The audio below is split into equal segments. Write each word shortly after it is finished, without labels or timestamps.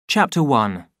Chapter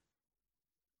 1.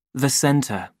 The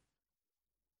Centre.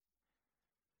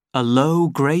 A low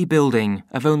grey building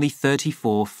of only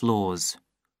 34 floors.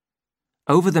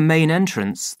 Over the main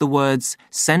entrance, the words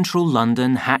Central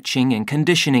London Hatching and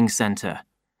Conditioning Centre,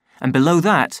 and below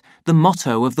that, the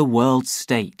motto of the World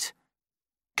State: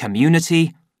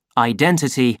 Community,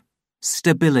 Identity,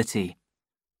 Stability.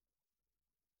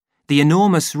 The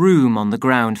enormous room on the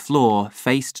ground floor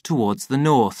faced towards the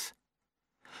north.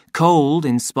 Cold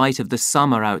in spite of the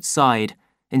summer outside,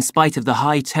 in spite of the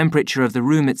high temperature of the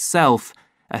room itself,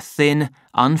 a thin,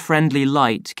 unfriendly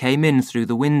light came in through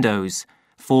the windows,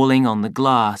 falling on the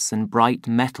glass and bright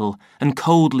metal and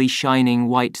coldly shining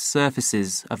white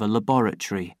surfaces of a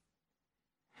laboratory.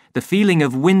 The feeling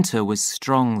of winter was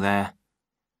strong there.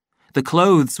 The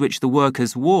clothes which the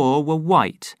workers wore were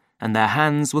white, and their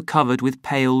hands were covered with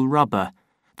pale rubber,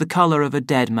 the colour of a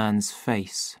dead man's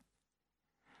face.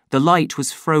 The light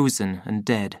was frozen and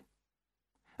dead.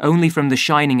 Only from the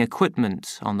shining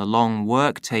equipment on the long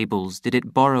work tables did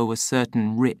it borrow a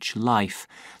certain rich life,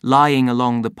 lying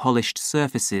along the polished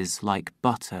surfaces like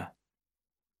butter.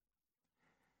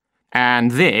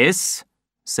 "And this,"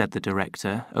 said the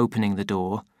director, opening the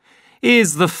door,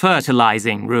 "is the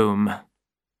fertilizing room."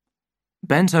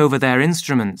 Bent over their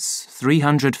instruments,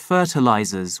 300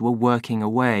 fertilizers were working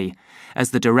away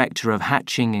as the director of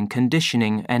hatching and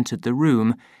conditioning entered the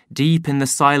room, deep in the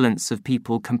silence of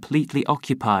people completely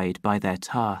occupied by their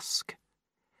task.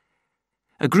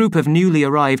 A group of newly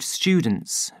arrived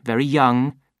students, very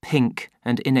young, pink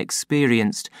and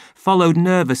inexperienced, followed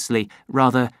nervously,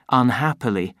 rather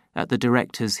unhappily, at the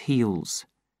director's heels.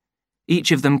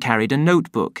 Each of them carried a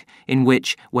notebook in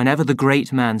which, whenever the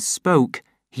great man spoke,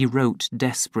 he wrote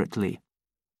desperately.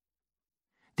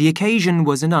 The occasion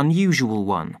was an unusual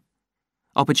one.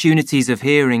 Opportunities of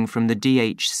hearing from the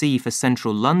DHC for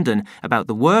Central London about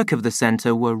the work of the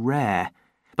centre were rare,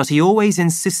 but he always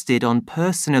insisted on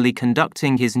personally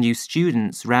conducting his new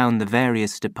students round the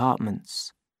various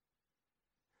departments.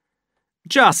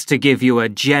 "Just to give you a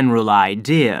general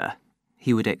idea,"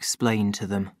 he would explain to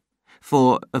them,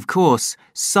 for, of course,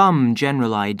 some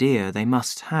general idea they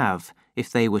must have if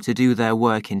they were to do their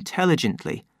work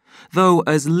intelligently, though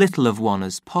as little of one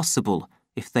as possible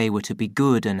if they were to be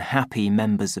good and happy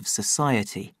members of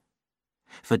society.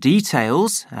 For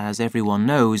details, as everyone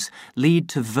knows, lead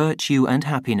to virtue and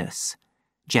happiness.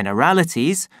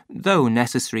 Generalities, though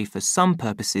necessary for some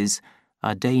purposes,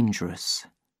 are dangerous.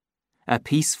 A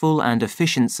peaceful and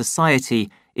efficient society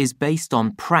is based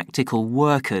on practical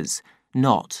workers,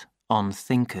 not on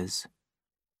thinkers.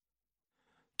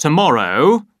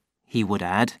 "Tomorrow," he would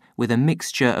add, with a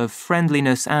mixture of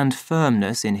friendliness and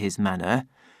firmness in his manner,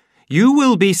 "you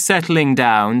will be settling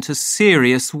down to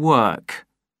serious work.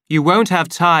 You won't have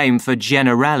time for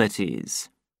generalities.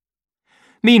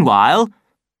 Meanwhile,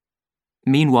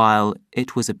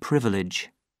 it was a privilege.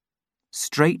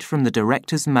 Straight from the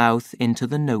director's mouth into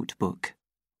the notebook.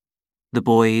 The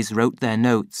boys wrote their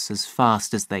notes as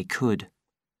fast as they could.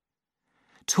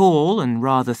 Tall and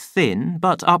rather thin,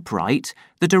 but upright,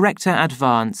 the director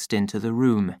advanced into the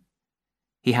room.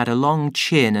 He had a long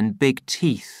chin and big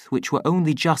teeth which were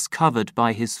only just covered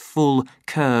by his full,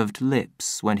 curved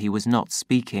lips when he was not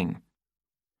speaking.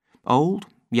 Old,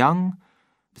 young,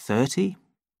 30,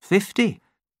 50?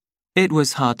 It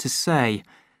was hard to say,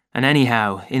 and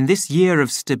anyhow, in this year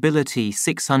of stability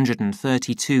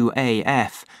 632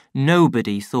 AF,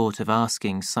 nobody thought of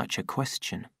asking such a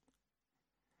question.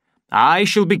 "I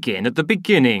shall begin at the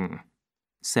beginning,"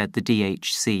 said the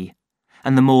DHC,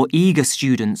 and the more eager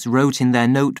students wrote in their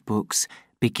notebooks,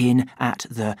 "Begin at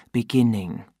the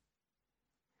beginning."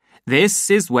 "This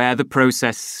is where the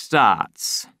process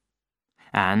starts."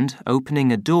 And,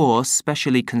 opening a door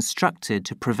specially constructed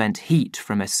to prevent heat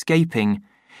from escaping,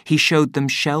 he showed them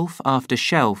shelf after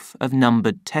shelf of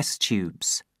numbered test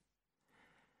tubes.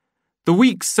 "The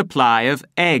week's supply of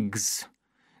eggs.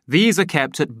 These are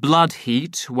kept at blood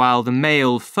heat while the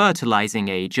male fertilizing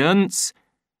agents,"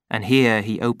 and here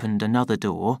he opened another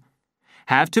door,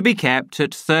 "have to be kept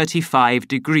at 35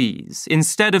 degrees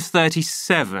instead of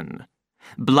 37.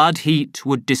 Blood heat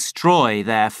would destroy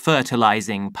their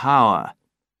fertilizing power."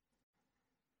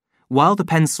 While the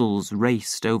pencils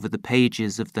raced over the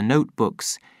pages of the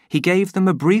notebooks, he gave them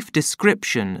a brief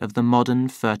description of the modern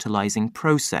fertilizing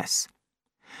process.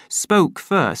 Spoke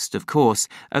first, of course,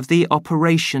 of the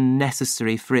operation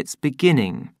necessary for its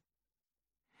beginning.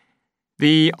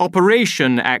 "The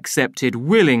operation accepted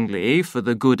willingly for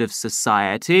the good of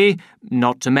society,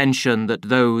 not to mention that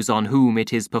those on whom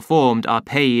it is performed are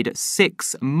paid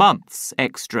 6 months'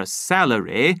 extra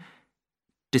salary."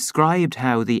 described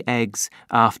how the eggs,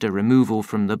 after removal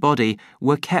from the body,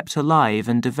 were kept alive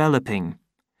and developing,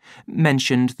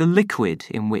 mentioned the liquid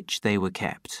in which they were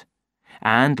kept,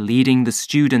 and, leading the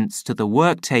students to the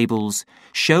work tables,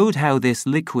 showed how this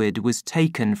liquid was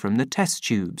taken from the test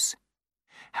tubes,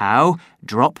 how,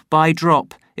 drop by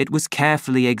drop, it was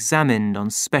carefully examined on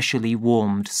specially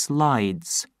warmed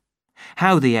slides,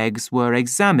 how the eggs were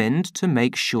examined to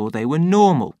make sure they were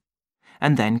normal,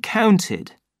 and then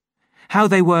counted, how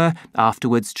they were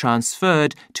afterwards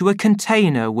transferred to a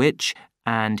container which,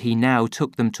 and he now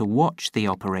took them to watch the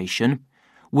operation,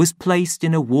 was placed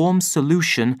in a warm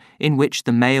solution in which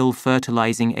the male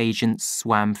fertilizing agents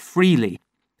swam freely,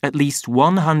 at least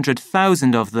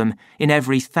 100,000 of them in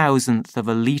every thousandth of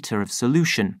a litre of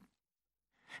solution.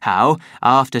 How,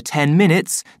 after 10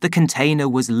 minutes, the container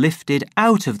was lifted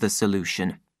out of the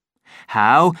solution.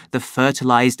 How the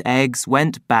fertilized eggs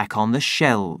went back on the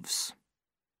shelves.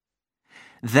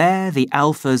 There the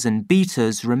alphas and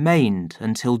betas remained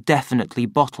until definitely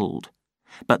bottled,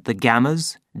 but the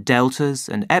gammas, deltas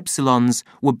and epsilons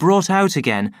were brought out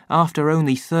again after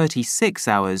only 36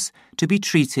 hours to be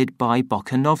treated by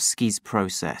Bokanovsky's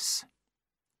process.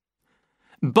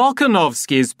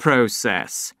 Bokanovsky's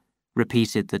process,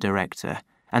 repeated the director,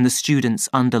 and the students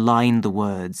underlined the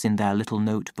words in their little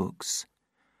notebooks.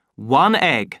 1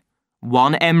 egg,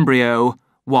 1 embryo,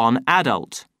 1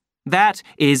 adult. That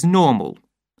is normal.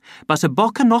 But a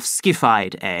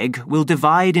Bokanovskified egg will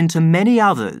divide into many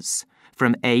others,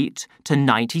 from 8 to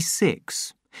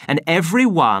 96, and every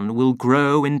one will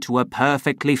grow into a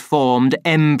perfectly formed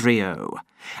embryo,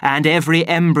 and every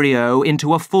embryo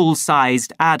into a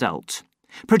full-sized adult,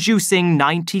 producing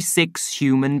 96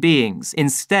 human beings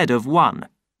instead of 1.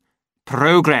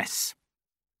 Progress!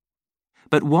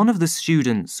 But one of the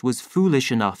students was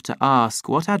foolish enough to ask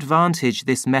what advantage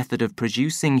this method of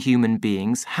producing human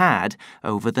beings had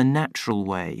over the natural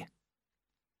way.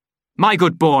 My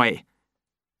good boy!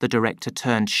 The director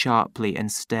turned sharply and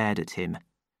stared at him.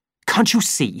 Can't you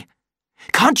see?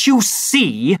 Can't you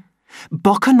see?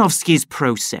 Bokanovsky's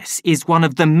process is one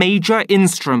of the major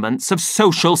instruments of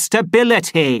social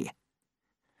stability.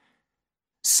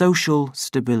 Social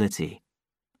stability.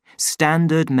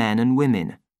 Standard men and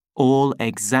women, all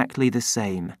exactly the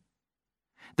same.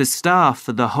 The staff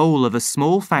for the whole of a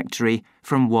small factory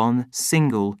from one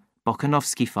single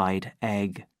Bokanovskified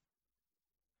egg.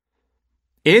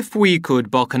 If we could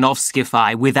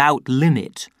Bokanovskify without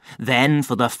limit, then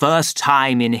for the first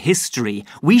time in history,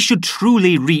 we should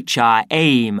truly reach our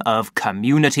aim of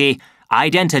community,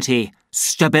 identity,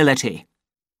 stability.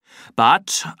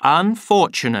 But,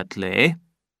 unfortunately,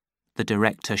 the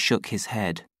director shook his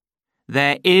head,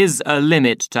 there is a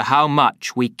limit to how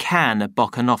much we can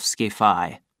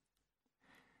Bokanovskify.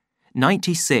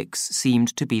 96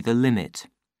 seemed to be the limit,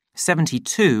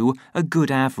 72 a good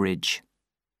average.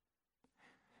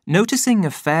 Noticing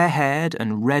a fair-haired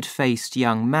and red-faced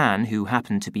young man who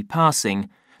happened to be passing,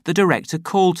 the director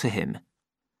called to him.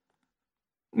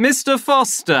 Mr.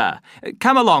 Foster,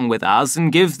 come along with us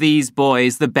and give these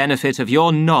boys the benefit of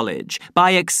your knowledge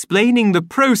by explaining the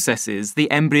processes the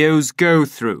embryos go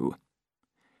through.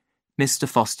 Mr.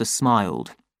 Foster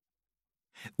smiled.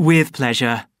 With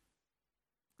pleasure.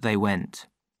 They went.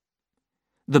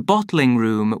 The bottling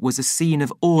room was a scene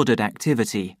of ordered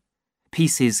activity.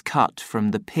 Pieces cut from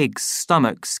the pigs'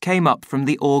 stomachs came up from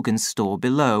the organ store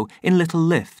below in little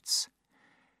lifts.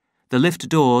 The lift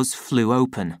doors flew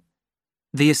open.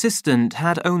 The assistant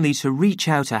had only to reach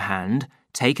out a hand,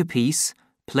 take a piece,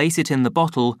 place it in the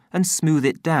bottle and smooth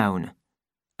it down.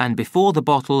 And before the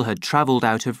bottle had travelled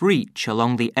out of reach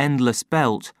along the endless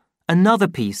belt, another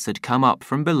piece had come up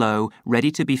from below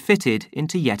ready to be fitted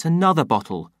into yet another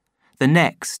bottle, the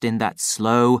next in that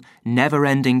slow,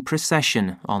 never-ending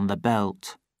procession on the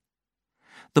belt.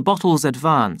 The bottles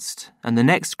advanced, and the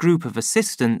next group of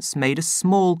assistants made a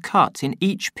small cut in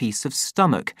each piece of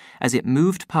stomach as it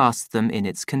moved past them in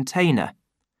its container,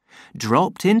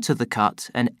 dropped into the cut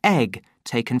an egg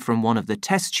taken from one of the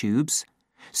test tubes,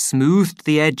 smoothed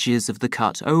the edges of the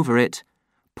cut over it,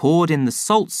 poured in the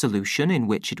salt solution in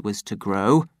which it was to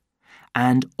grow,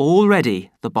 and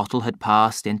already the bottle had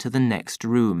passed into the next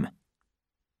room.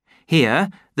 Here,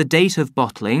 the date of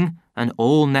bottling and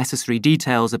all necessary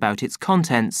details about its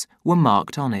contents were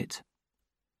marked on it.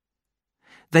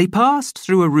 They passed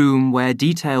through a room where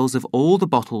details of all the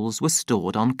bottles were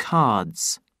stored on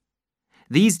cards.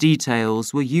 These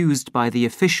details were used by the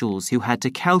officials who had to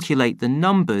calculate the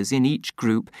numbers in each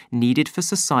group needed for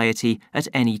society at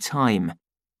any time.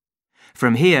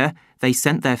 From here, they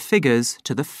sent their figures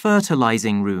to the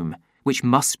fertilizing room, which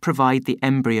must provide the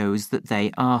embryos that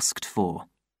they asked for.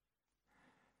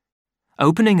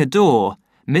 Opening a door,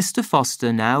 Mr.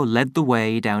 Foster now led the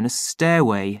way down a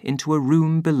stairway into a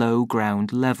room below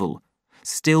ground level,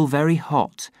 still very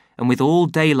hot and with all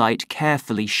daylight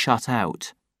carefully shut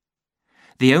out.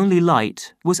 The only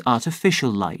light was artificial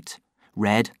light,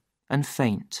 red and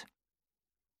faint.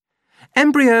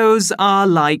 "Embryos are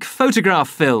like photograph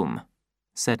film,"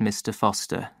 said Mr.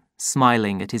 Foster,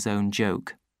 smiling at his own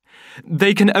joke.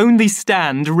 "They can only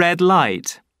stand red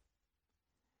light."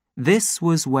 This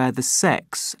was where the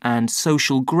sex and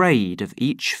social grade of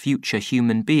each future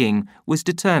human being was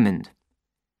determined.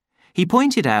 He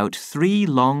pointed out 3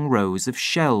 long rows of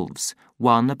shelves,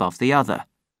 one above the other.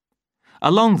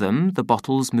 Along them, the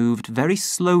bottles moved very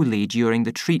slowly during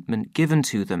the treatment given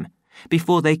to them,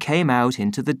 before they came out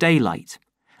into the daylight,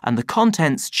 and the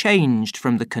contents changed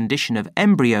from the condition of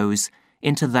embryos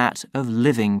into that of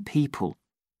living people.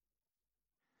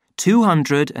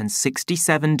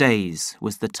 267 days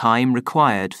was the time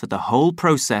required for the whole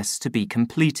process to be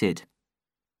completed.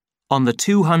 On the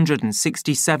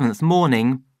 267th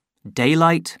morning,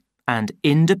 daylight and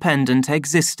independent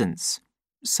existence,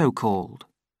 so called.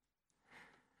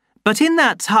 "But in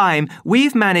that time,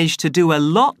 we've managed to do a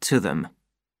lot to them,"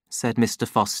 said Mr.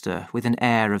 Foster with an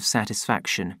air of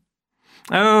satisfaction.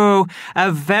 "Oh,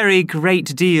 a very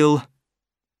great deal."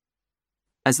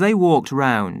 As they walked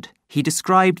round, he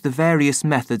described the various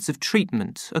methods of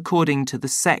treatment according to the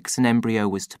sex an embryo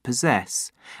was to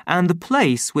possess and the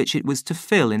place which it was to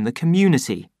fill in the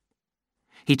community.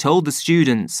 He told the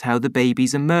students how the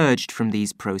babies emerged from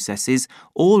these processes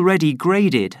already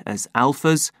graded as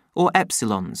alphas or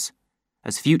epsilons,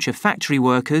 as future factory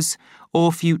workers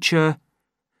or future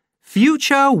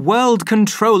world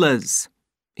controllers,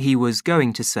 he was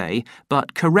going to say,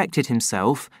 but corrected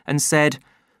himself and said,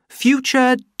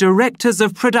 future directors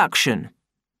of production,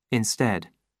 instead.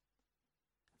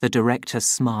 The director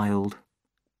smiled.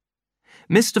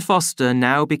 Mr. Foster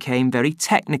now became very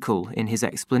technical in his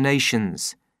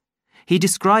explanations. He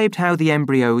described how the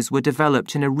embryos were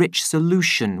developed in a rich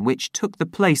solution which took the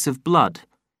place of blood.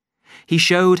 He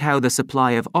showed how the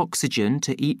supply of oxygen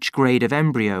to each grade of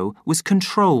embryo was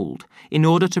controlled in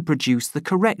order to produce the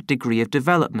correct degree of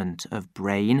development of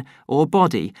brain or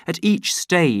body at each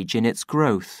stage in its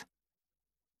growth.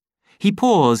 He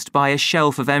paused by a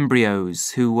shelf of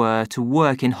embryos who were to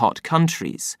work in hot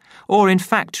countries or in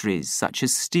factories such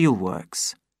as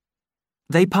steelworks.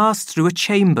 They passed through a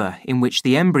chamber in which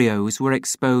the embryos were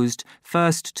exposed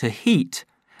first to heat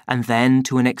and then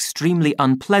to an extremely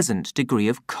unpleasant degree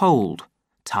of cold,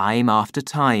 time after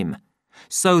time,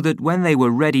 so that when they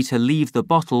were ready to leave the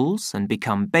bottles and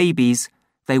become babies,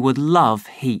 they would love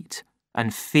heat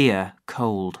and fear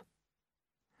cold.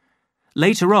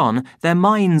 Later on, their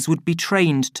minds would be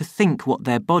trained to think what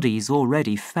their bodies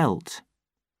already felt.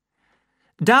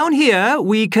 "Down here,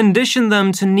 we condition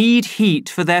them to need heat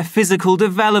for their physical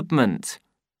development,"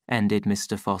 ended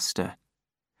Mr. Foster.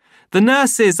 "The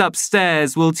nurses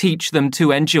upstairs will teach them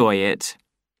to enjoy it."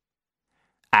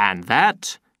 "And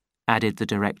that," added the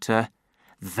director,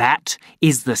 "that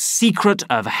is the secret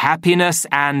of happiness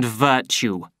and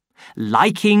virtue,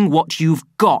 liking what you've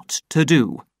got to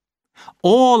do.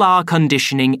 All our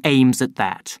conditioning aims at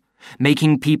that,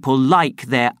 making people like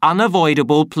their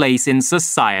unavoidable place in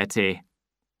society."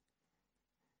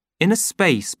 In a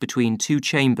space between 2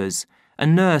 chambers, a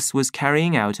nurse was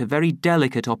carrying out a very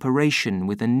delicate operation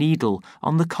with a needle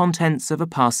on the contents of a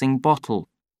passing bottle.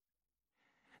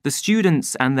 The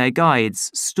students and their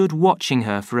guides stood watching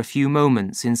her for a few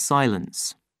moments in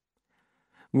silence.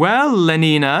 "Well,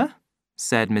 Lenina,"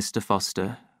 said Mr.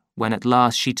 Foster, when at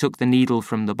last she took the needle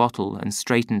from the bottle and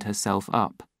straightened herself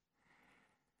up.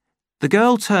 The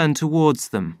girl turned towards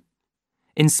them.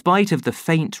 In spite of the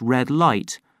faint red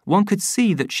light, one could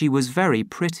see that she was very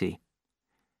pretty.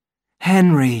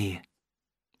 "Henry!"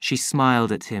 She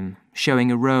smiled at him,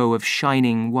 showing a row of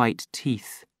shining white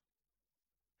teeth.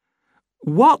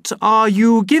 "What are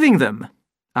you giving them?"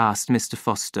 asked Mr.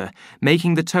 Foster,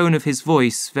 making the tone of his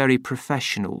voice very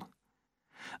professional.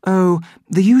 "Oh,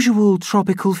 the usual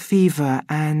tropical fever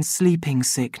and sleeping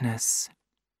sickness."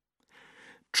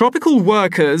 "Tropical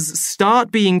workers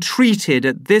start being treated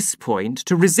at this point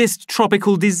to resist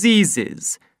tropical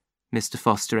diseases," Mr.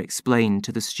 Foster explained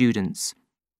to the students.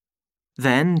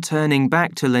 Then, turning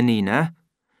back to Lenina,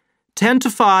 10 to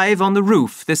 5 on the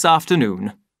roof this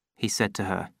afternoon, he said to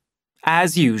her,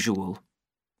 as usual.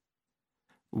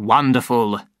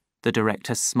 "Wonderful," the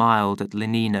director smiled at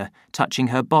Lenina, touching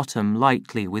her bottom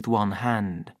lightly with one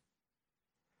hand.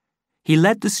 He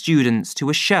led the students to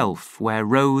a shelf where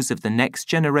rows of the next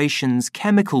generation's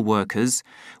chemical workers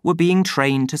were being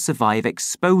trained to survive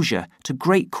exposure to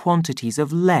great quantities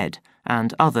of lead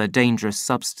and other dangerous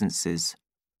substances.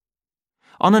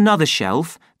 On another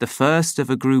shelf, the first of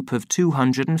a group of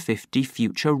 250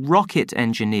 future rocket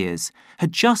engineers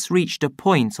had just reached a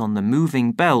point on the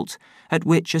moving belt at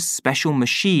which a special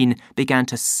machine began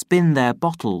to spin their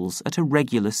bottles at a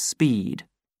regular speed.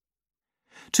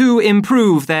 "To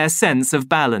improve their sense of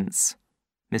balance,"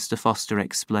 Mr. Foster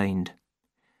explained.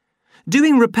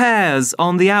 "Doing repairs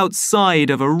on the outside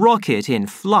of a rocket in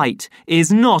flight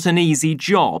is not an easy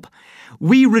job.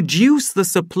 We reduce the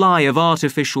supply of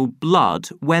artificial blood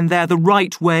when they're the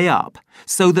right way up,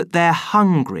 so that they're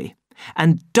hungry,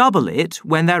 and double it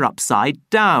when they're upside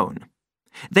down.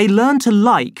 They learn to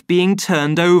like being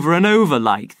turned over and over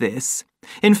like this.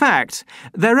 In fact,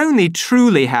 they're only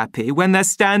truly happy when they're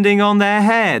standing on their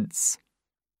heads."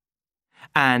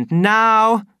 "And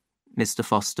now," Mr.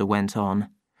 Foster went on,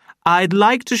 "I'd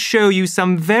like to show you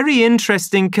some very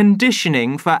interesting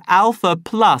conditioning for Alpha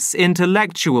Plus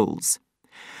intellectuals.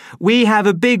 We have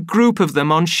a big group of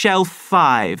them on shelf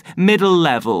 5, middle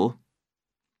level."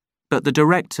 But the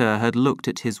director had looked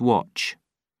at his watch.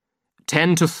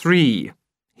 10 to 3,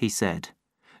 he said.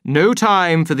 "No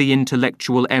time for the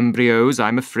intellectual embryos,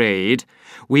 I'm afraid.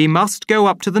 We must go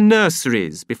up to the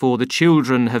nurseries before the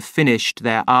children have finished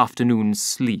their afternoon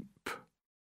sleep."